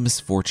knew of the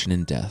misfortune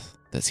and death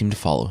that seemed to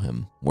follow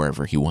him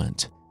wherever he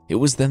went. It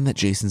was then that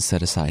Jason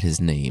set aside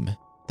his name,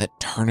 that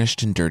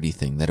tarnished and dirty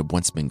thing that had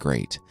once been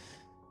great,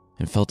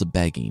 and fell to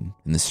begging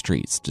in the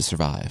streets to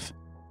survive.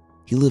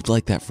 He lived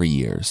like that for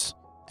years,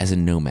 as a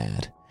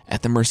nomad,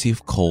 at the mercy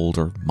of cold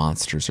or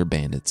monsters or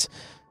bandits.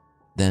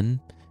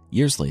 Then,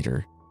 years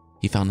later,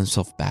 he found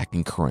himself back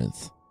in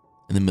Corinth,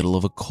 in the middle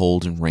of a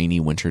cold and rainy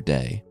winter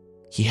day.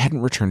 He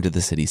hadn't returned to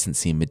the city since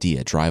seeing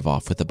Medea drive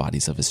off with the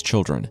bodies of his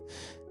children,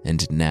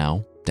 and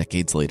now,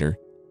 decades later,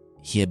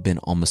 he had been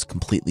almost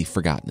completely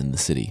forgotten in the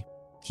city.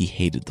 He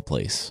hated the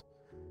place.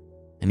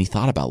 And he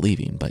thought about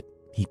leaving, but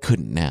he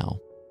couldn't now.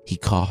 He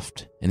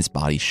coughed, and his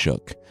body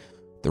shook.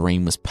 The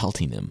rain was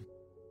pelting him,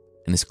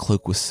 and his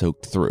cloak was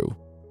soaked through.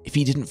 If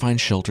he didn't find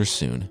shelter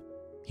soon,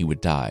 he would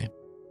die.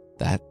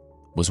 That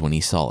was when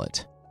he saw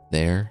it.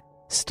 There,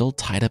 still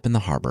tied up in the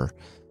harbor,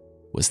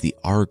 was the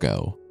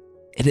Argo.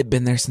 It had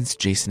been there since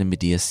Jason and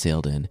Medea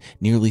sailed in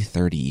nearly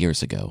 30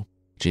 years ago.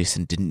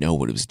 Jason didn't know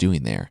what it was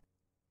doing there.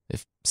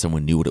 If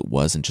someone knew what it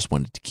was and just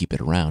wanted to keep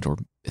it around, or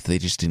if they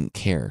just didn't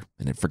care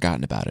and had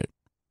forgotten about it.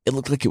 It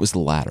looked like it was the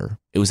latter.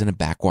 It was in a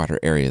backwater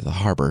area of the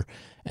harbor,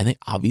 and they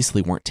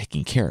obviously weren't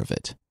taking care of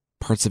it.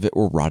 Parts of it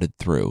were rotted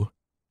through,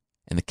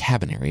 and the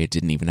cabin area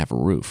didn't even have a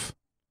roof.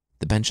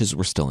 The benches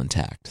were still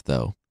intact,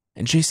 though,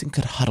 and Jason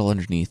could huddle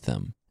underneath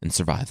them and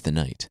survive the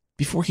night.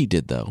 Before he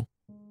did, though,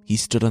 he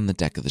stood on the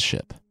deck of the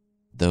ship.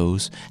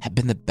 Those had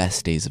been the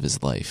best days of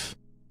his life.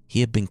 He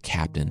had been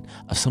captain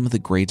of some of the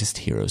greatest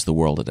heroes the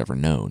world had ever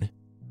known,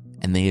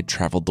 and they had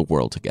traveled the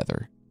world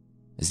together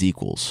as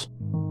equals.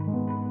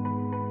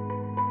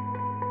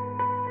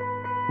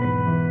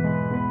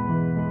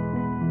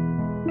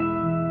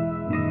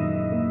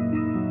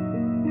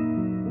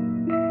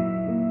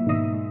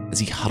 As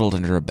he huddled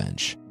under a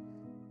bench,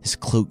 his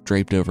cloak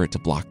draped over it to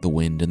block the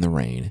wind and the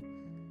rain,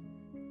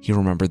 he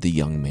remembered the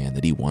young man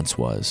that he once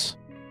was.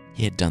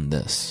 He had done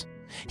this.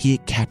 He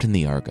had captained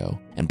the Argo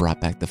and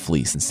brought back the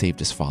fleece and saved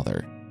his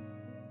father.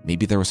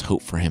 Maybe there was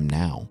hope for him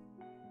now.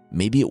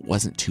 Maybe it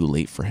wasn't too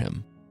late for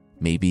him.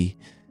 Maybe,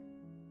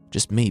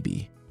 just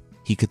maybe,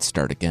 he could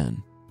start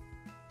again.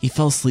 He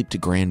fell asleep to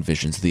grand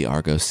visions of the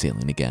Argo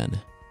sailing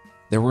again.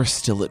 There were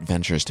still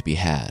adventures to be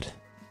had,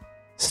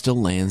 still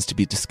lands to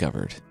be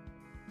discovered.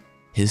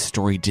 His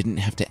story didn't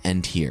have to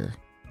end here,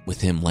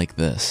 with him like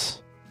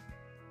this.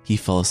 He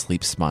fell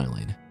asleep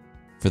smiling,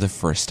 for the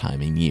first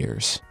time in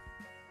years.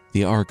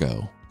 The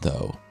Argo,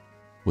 though,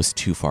 was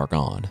too far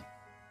gone.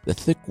 The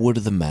thick wood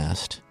of the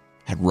mast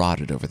had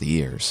rotted over the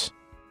years.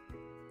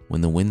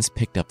 When the winds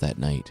picked up that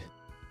night,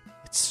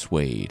 it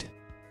swayed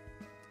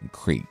and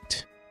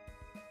creaked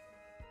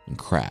and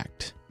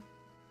cracked.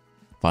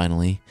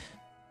 Finally,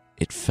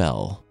 it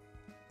fell,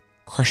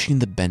 crushing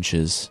the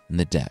benches and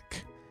the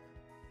deck,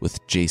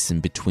 with Jason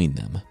between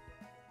them.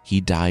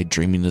 He died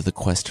dreaming of the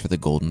quest for the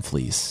Golden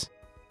Fleece,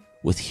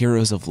 with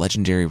heroes of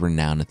legendary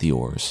renown at the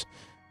oars,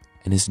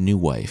 and his new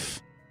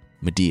wife,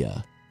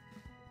 Medea,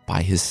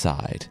 by his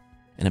side,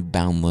 and a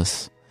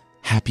boundless,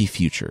 happy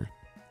future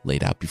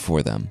laid out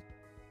before them.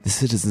 The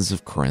citizens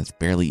of Corinth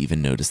barely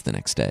even noticed the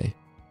next day,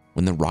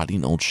 when the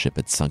rotting old ship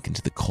had sunk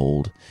into the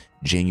cold,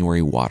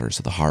 January waters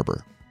of the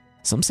harbor.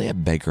 Some say a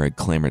beggar had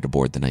clambered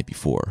aboard the night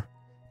before,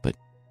 but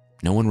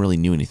no one really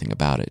knew anything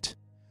about it.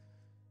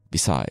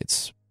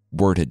 Besides,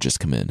 word had just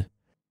come in.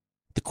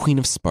 The Queen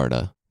of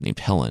Sparta, named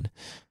Helen,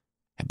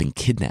 had been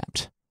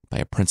kidnapped by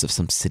a prince of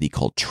some city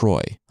called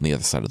Troy on the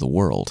other side of the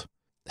world.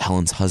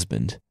 Helen's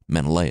husband,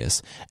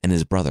 Menelaus, and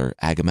his brother,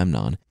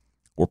 Agamemnon,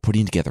 were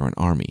putting together an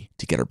army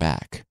to get her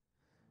back.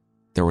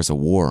 There was a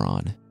war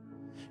on.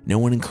 No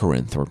one in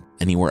Corinth, or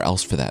anywhere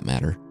else for that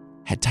matter,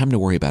 had time to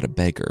worry about a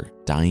beggar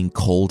dying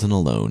cold and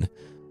alone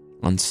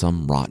on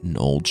some rotten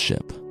old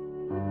ship.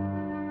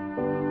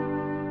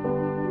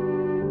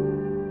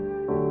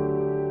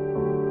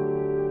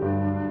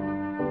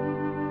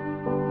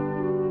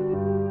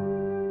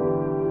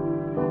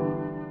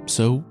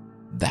 So,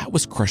 that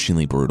was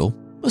crushingly brutal.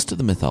 Most of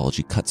the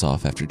mythology cuts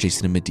off after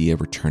Jason and Medea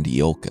return to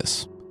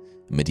Iolcus.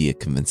 Medea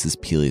convinces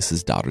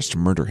Peleus' daughters to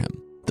murder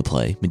him. The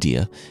play,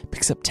 Medea,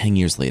 picks up 10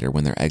 years later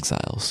when they're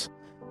exiles.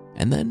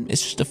 And then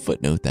it's just a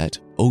footnote that,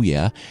 oh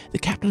yeah, the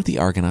captain of the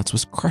Argonauts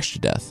was crushed to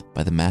death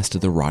by the mast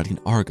of the rotting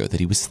Argo that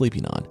he was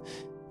sleeping on,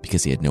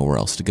 because he had nowhere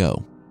else to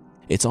go.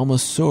 It's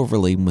almost so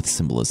overladen with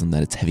symbolism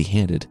that it's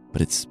heavy-handed,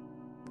 but it's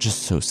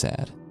just so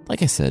sad.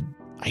 Like I said,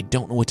 I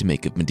don't know what to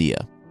make of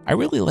Medea. I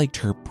really liked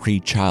her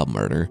pre-child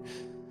murder,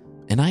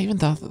 and I even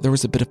thought that there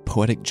was a bit of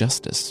poetic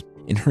justice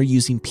in her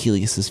using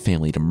Peleus'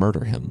 family to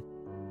murder him,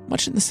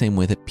 much in the same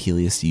way that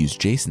Peleus used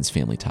Jason's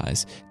family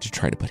ties to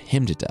try to put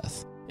him to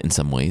death. In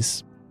some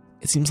ways,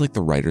 it seems like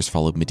the writers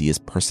followed Medea's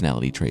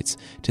personality traits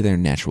to their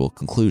natural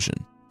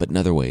conclusion, but in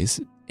other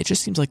ways, it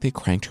just seems like they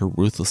cranked her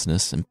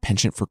ruthlessness and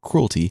penchant for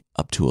cruelty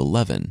up to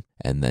 11,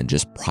 and then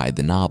just pried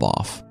the knob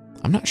off.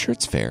 I'm not sure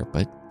it's fair,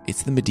 but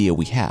it's the Medea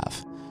we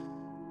have.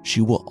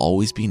 She will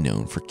always be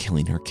known for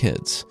killing her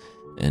kids,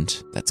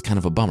 and that's kind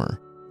of a bummer,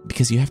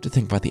 because you have to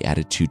think about the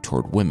attitude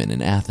toward women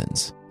in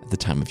Athens at the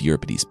time of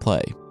Euripides'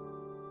 play.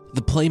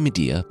 The play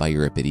Medea by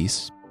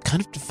Euripides kind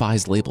of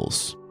defies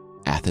labels.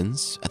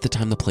 Athens, at the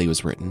time the play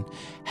was written,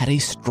 had a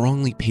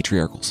strongly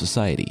patriarchal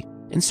society,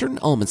 and certain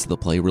elements of the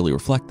play really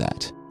reflect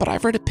that. But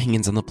I've read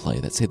opinions on the play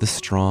that say the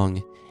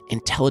strong,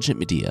 intelligent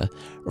Medea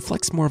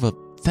reflects more of a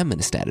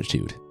feminist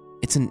attitude.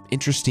 It's an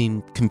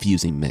interesting,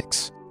 confusing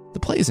mix. The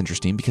play is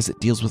interesting because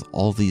it deals with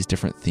all these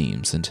different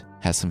themes and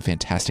has some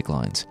fantastic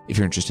lines. If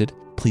you're interested,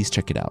 please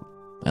check it out.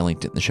 I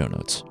linked it in the show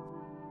notes.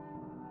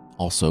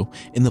 Also,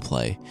 in the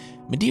play,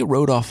 Medea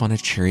rode off on a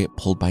chariot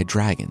pulled by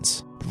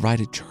dragons,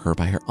 provided to her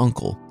by her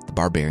uncle, the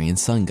barbarian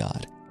sun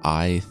god.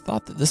 I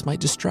thought that this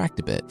might distract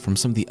a bit from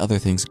some of the other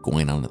things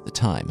going on at the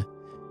time,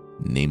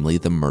 namely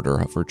the murder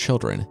of her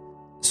children,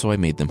 so I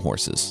made them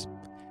horses.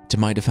 To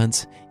my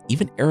defense,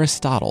 even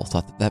Aristotle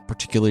thought that that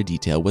particular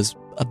detail was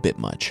a bit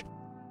much.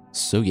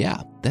 So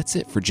yeah, that's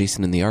it for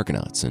Jason and the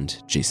Argonauts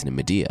and Jason and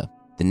Medea.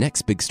 The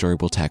next big story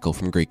we'll tackle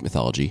from Greek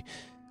mythology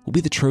will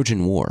be the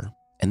Trojan War,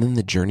 and then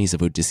the journeys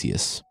of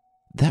Odysseus.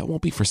 That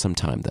won't be for some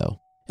time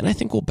though, and I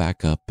think we'll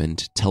back up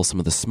and tell some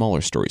of the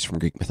smaller stories from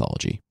Greek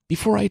mythology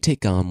before I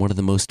take on one of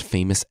the most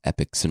famous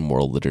epics in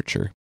world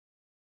literature.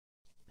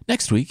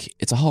 Next week,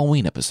 it's a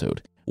Halloween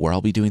episode, where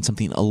I'll be doing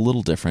something a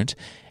little different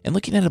and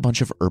looking at a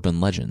bunch of urban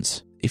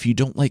legends. If you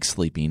don't like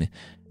sleeping,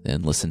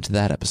 then listen to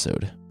that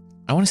episode.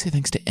 I want to say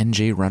thanks to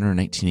NJ Runner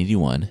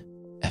 1981,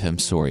 FM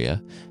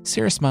Soria,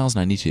 Sarah Smiles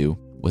 92,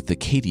 What the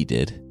Katie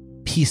Did,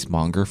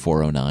 Peacemonger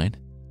 409,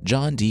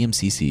 John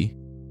DMCC,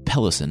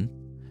 Pellison,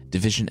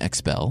 Division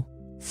XBell,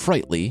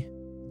 Frightly,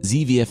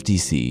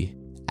 ZVFDC,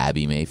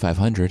 Abby May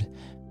 500,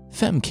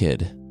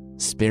 Femkid,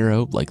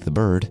 Sparrow Like the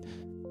Bird,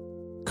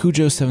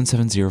 Cujo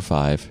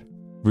 7705,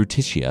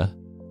 Ruticia,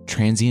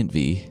 Transient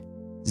V,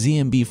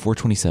 ZMB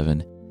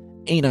 427,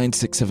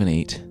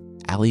 A9678,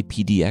 Ali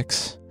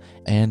PDX,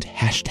 and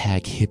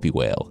hashtag Hippie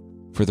Whale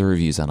for the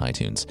reviews on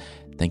iTunes.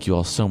 Thank you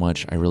all so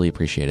much. I really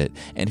appreciate it.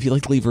 And if you'd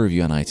like to leave a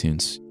review on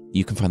iTunes,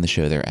 you can find the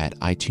show there at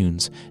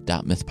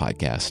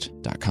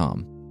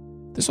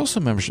itunes.mythpodcast.com. There's also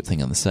a membership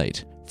thing on the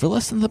site. For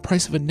less than the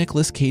price of a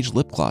Nicolas Cage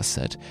lip gloss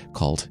set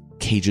called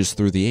Cages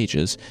Through the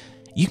Ages,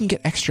 you can get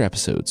extra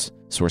episodes,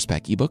 source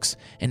pack ebooks,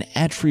 and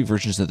ad-free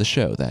versions of the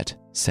show that,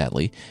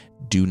 sadly,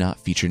 do not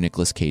feature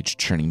Nicolas Cage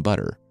churning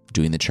butter,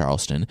 doing the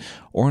Charleston,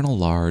 or in a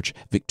large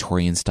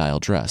Victorian-style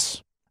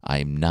dress.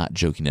 I'm not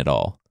joking at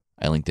all.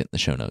 I linked it in the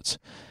show notes.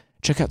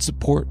 Check out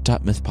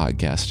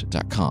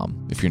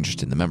support.mythpodcast.com if you're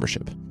interested in the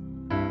membership.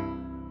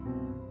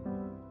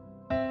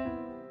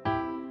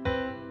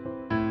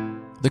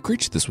 The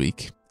creature this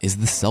week is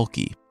the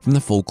Selkie from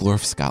the folklore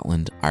of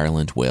Scotland,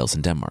 Ireland, Wales,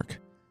 and Denmark.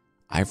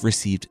 I've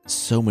received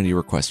so many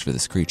requests for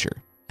this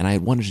creature, and I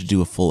had wanted to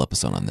do a full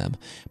episode on them,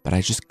 but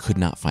I just could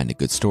not find a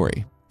good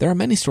story. There are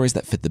many stories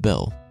that fit the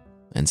bill,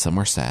 and some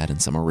are sad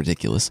and some are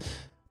ridiculous,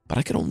 but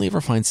I could only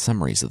ever find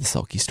summaries of the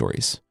Selkie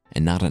stories,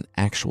 and not an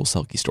actual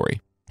Selkie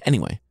story.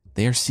 Anyway,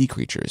 they are sea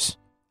creatures.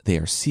 They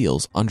are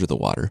seals under the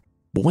water,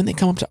 but when they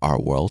come up to our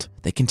world,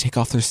 they can take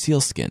off their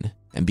seal skin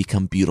and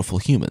become beautiful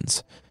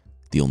humans.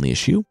 The only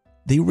issue?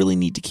 They really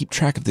need to keep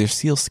track of their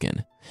seal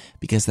skin,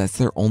 because that's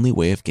their only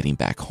way of getting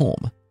back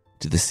home,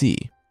 to the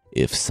sea.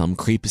 If some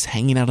creep is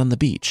hanging out on the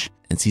beach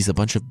and sees a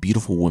bunch of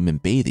beautiful women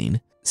bathing,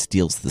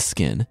 steals the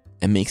skin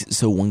and makes it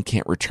so one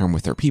can't return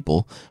with their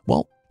people,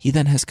 well, he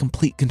then has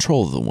complete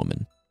control of the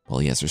woman while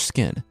he has her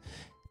skin,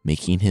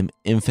 making him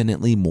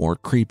infinitely more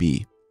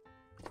creepy.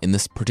 In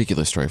this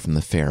particular story from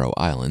the Faroe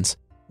Islands,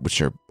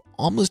 which are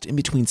almost in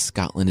between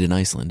Scotland and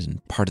Iceland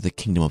and part of the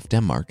Kingdom of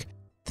Denmark,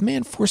 the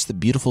man forced the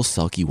beautiful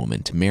Selkie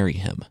woman to marry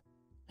him,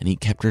 and he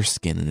kept her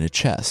skin in a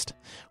chest,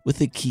 with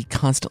the key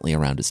constantly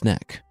around his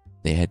neck.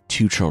 They had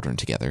 2 children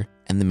together,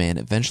 and the man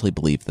eventually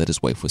believed that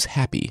his wife was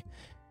happy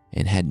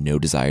and had no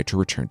desire to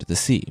return to the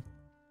sea.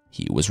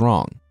 He was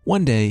wrong.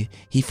 One day,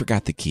 he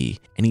forgot the key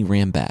and he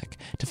ran back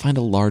to find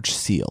a large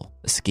seal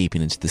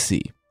escaping into the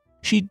sea.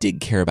 She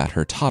did care about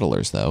her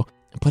toddlers, though,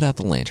 and put out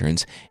the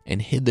lanterns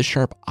and hid the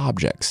sharp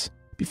objects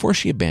before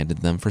she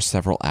abandoned them for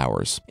several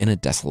hours in a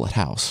desolate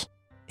house.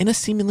 In a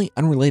seemingly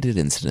unrelated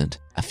incident,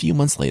 a few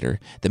months later,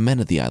 the men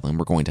of the island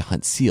were going to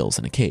hunt seals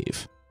in a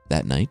cave.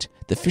 That night,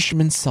 the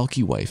fisherman's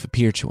Selkie wife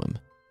appeared to him,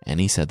 and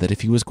he said that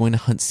if he was going to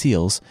hunt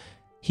seals,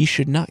 he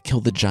should not kill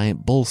the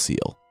giant bull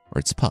seal or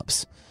its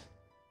pups,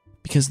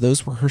 because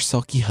those were her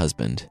Selkie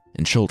husband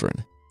and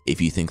children. If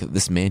you think that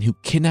this man who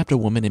kidnapped a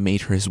woman and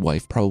made her his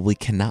wife probably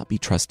cannot be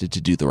trusted to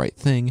do the right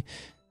thing,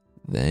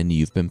 then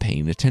you've been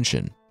paying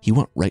attention. He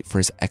went right for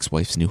his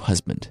ex-wife's new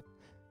husband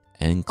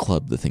and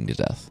clubbed the thing to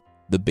death.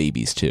 The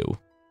babies too.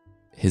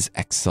 His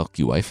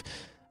ex-Selkie wife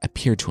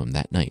appeared to him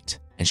that night,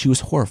 and she was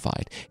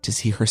horrified to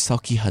see her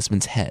Selkie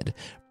husband's head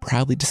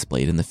proudly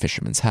displayed in the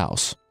fisherman's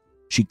house.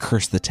 She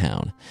cursed the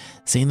town,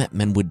 saying that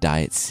men would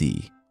die at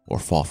sea, or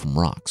fall from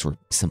rocks, or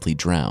simply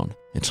drown,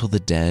 until the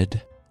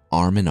dead,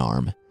 arm in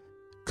arm,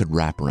 could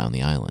wrap around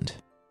the island.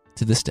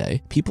 To this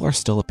day, people are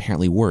still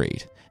apparently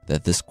worried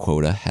that this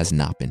quota has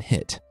not been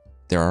hit.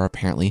 There are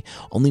apparently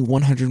only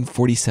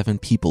 147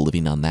 people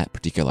living on that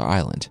particular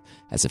island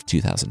as of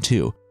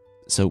 2002,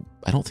 so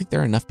I don't think there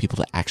are enough people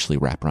to actually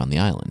wrap around the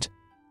island.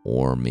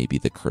 Or maybe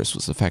the curse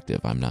was effective,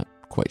 I'm not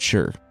quite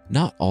sure.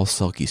 Not all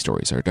Selkie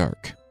stories are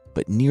dark,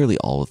 but nearly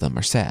all of them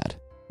are sad.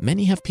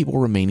 Many have people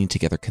remaining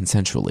together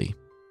consensually.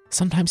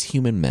 Sometimes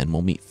human men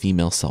will meet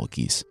female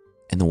Selkies,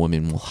 and the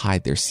women will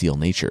hide their seal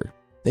nature.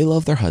 They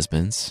love their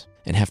husbands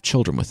and have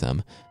children with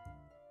them,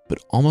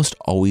 but almost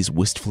always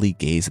wistfully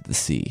gaze at the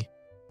sea,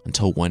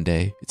 until one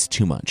day it's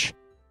too much,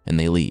 and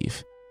they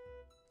leave.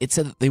 It's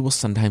said that they will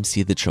sometimes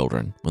see the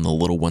children when the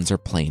little ones are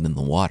playing in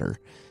the water,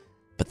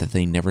 but that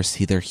they never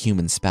see their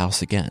human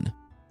spouse again.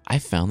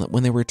 I've found that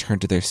when they return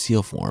to their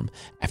seal form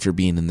after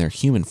being in their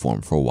human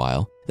form for a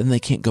while, then they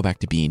can't go back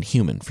to being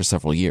human for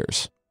several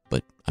years,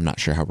 but I'm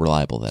not sure how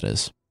reliable that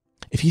is.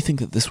 If you think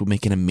that this would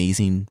make an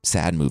amazing,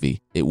 sad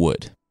movie, it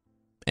would,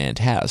 and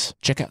has.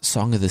 Check out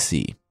Song of the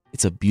Sea.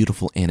 It's a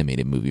beautiful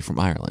animated movie from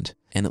Ireland,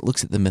 and it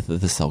looks at the myth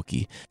of the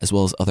Selkie, as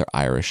well as other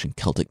Irish and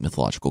Celtic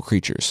mythological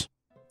creatures.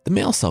 The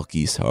male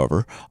Selkies,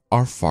 however,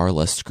 are far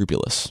less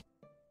scrupulous.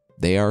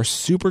 They are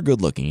super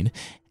good looking,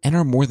 and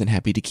are more than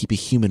happy to keep a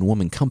human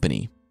woman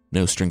company,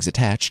 no strings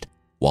attached,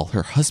 while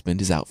her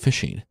husband is out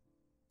fishing.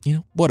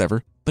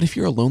 Whatever. But if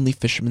you're a lonely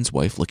fisherman's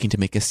wife looking to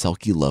make a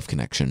Selkie love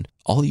connection,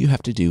 all you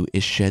have to do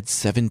is shed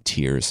 7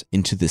 tears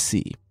into the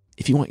sea.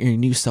 If you want your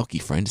new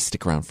Selkie friend to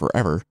stick around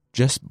forever,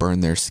 just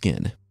burn their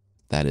skin.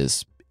 That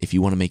is, if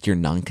you want to make your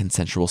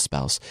non-consensual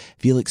spouse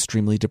feel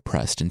extremely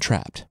depressed and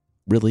trapped.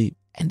 Really,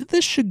 and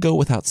this should go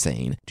without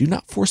saying, do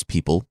not force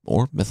people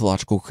or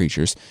mythological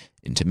creatures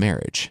into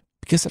marriage,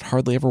 because it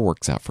hardly ever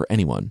works out for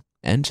anyone.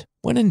 And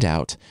when in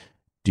doubt,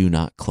 do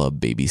not club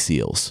baby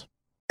seals.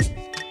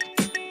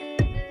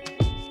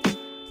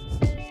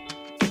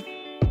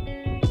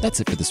 That's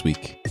it for this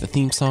week. The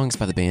theme song is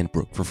by the band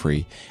Broke for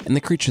Free, and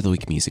the Creature of the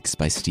Week music is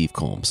by Steve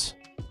Combs.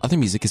 Other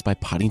music is by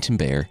Poddington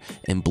Bear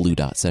and Blue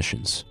Dot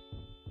Sessions.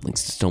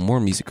 Links to still more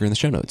music are in the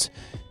show notes.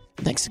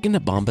 Thanks again to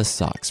Bombas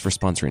Socks for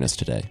sponsoring us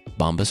today.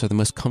 Bombas are the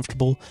most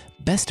comfortable,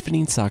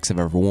 best-fitting socks I've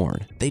ever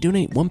worn. They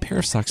donate 1 pair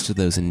of socks to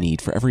those in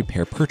need for every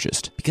pair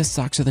purchased, because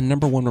socks are the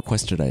 #1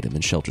 requested item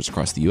in shelters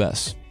across the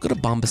U.S. Go to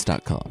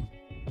bombas.com.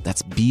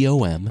 That's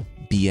BOMBAS.com,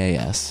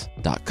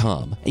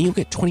 and you'll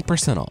get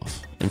 20%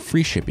 off and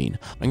free shipping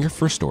on your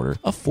first order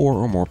of 4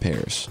 or more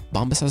pairs.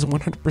 Bombas has a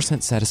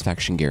 100%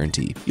 satisfaction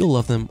guarantee. You'll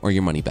love them or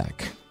your money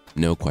back.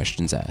 No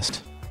questions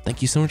asked.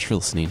 Thank you so much for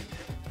listening,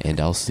 and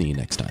I'll see you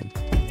next time.